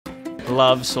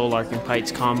Love Sol-Ark and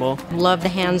Pytes combo. Love the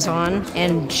hands-on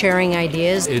and sharing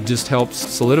ideas. It just helps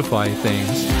solidify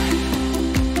things.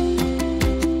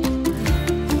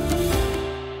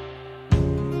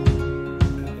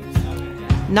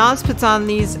 NAZ puts on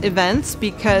these events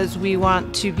because we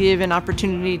want to give an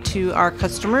opportunity to our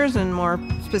customers, and more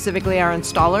specifically our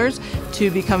installers, to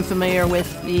become familiar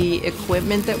with the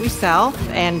equipment that we sell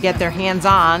and get their hands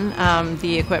on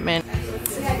the equipment.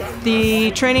 The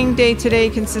training day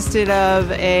today consisted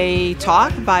of a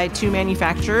talk by two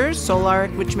manufacturers,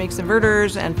 Sol-Ark, which makes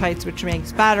inverters, and Pytes, which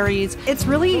makes batteries. It's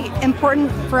really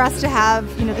important for us to have,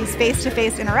 these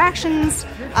face-to-face interactions,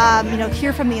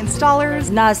 hear from the installers.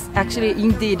 NAZ actually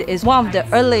indeed is one of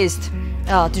the earliest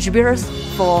distributors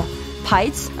for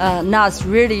Pytes. NAZ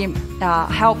really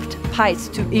helped Pytes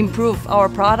to improve our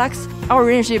products. Our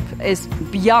relationship is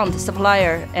beyond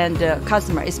supplier and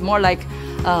customer. It's more like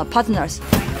partners.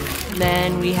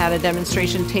 Then we had a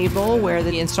demonstration table where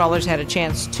the installers had a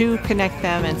chance to connect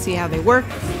them and see how they work.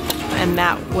 And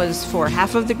that was for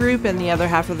half of the group, and the other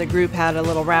half of the group had a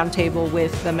little round table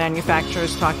with the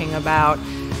manufacturers talking about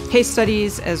case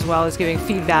studies as well as giving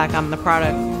feedback on the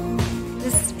product.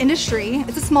 This industry,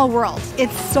 it's a small world.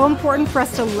 It's so important for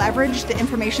us to leverage the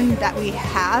information that we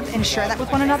have and share that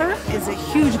with one another. It's a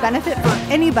huge benefit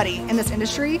for anybody in this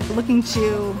industry looking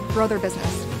to grow their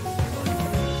business.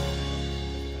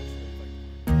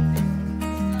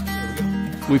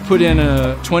 We put in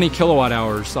 20 kilowatt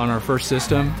hours on our first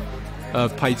system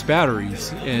of Pytes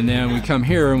batteries, and then we come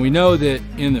here and we know that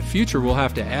in the future we'll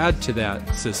have to add to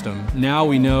that system. Now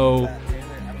we know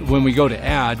when we go to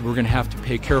add, we're going to have to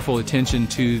pay careful attention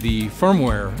to the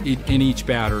firmware in each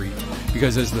battery,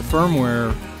 because as the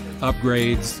firmware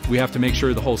upgrades, we have to make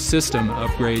sure the whole system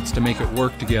upgrades to make it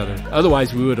work together.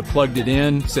 Otherwise we would have plugged it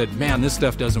in, said, man, this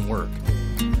stuff doesn't work.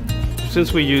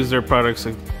 Since we use their products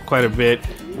quite a bit,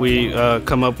 we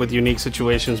come up with unique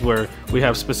situations where we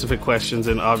have specific questions,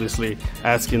 and obviously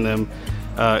asking them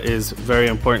is very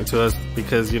important to us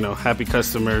because, happy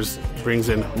customers brings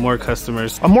in more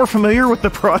customers. I'm more familiar with the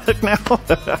product now.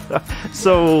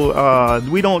 So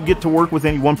we don't get to work with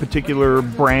any one particular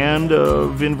brand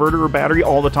of inverter or battery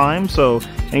all the time. So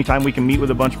anytime we can meet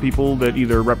with a bunch of people that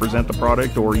either represent the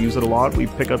product or use it a lot, we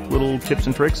pick up little tips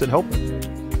and tricks that help.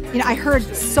 I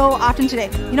heard so often today,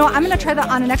 I'm going to try that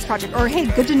on the next project. Or, hey,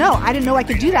 good to know. I didn't know I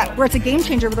could do that. Where it's a game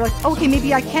changer where they're like, okay,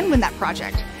 maybe I can win that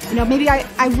project. Maybe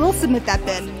I will submit that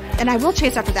bid and I will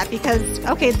chase after that because,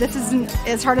 okay, this isn't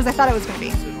as hard as I thought it was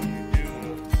going to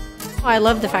be. I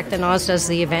love the fact that NAZ does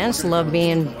the events, love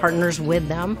being partners with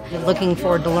them, looking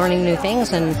forward to learning new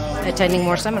things and attending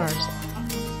more seminars.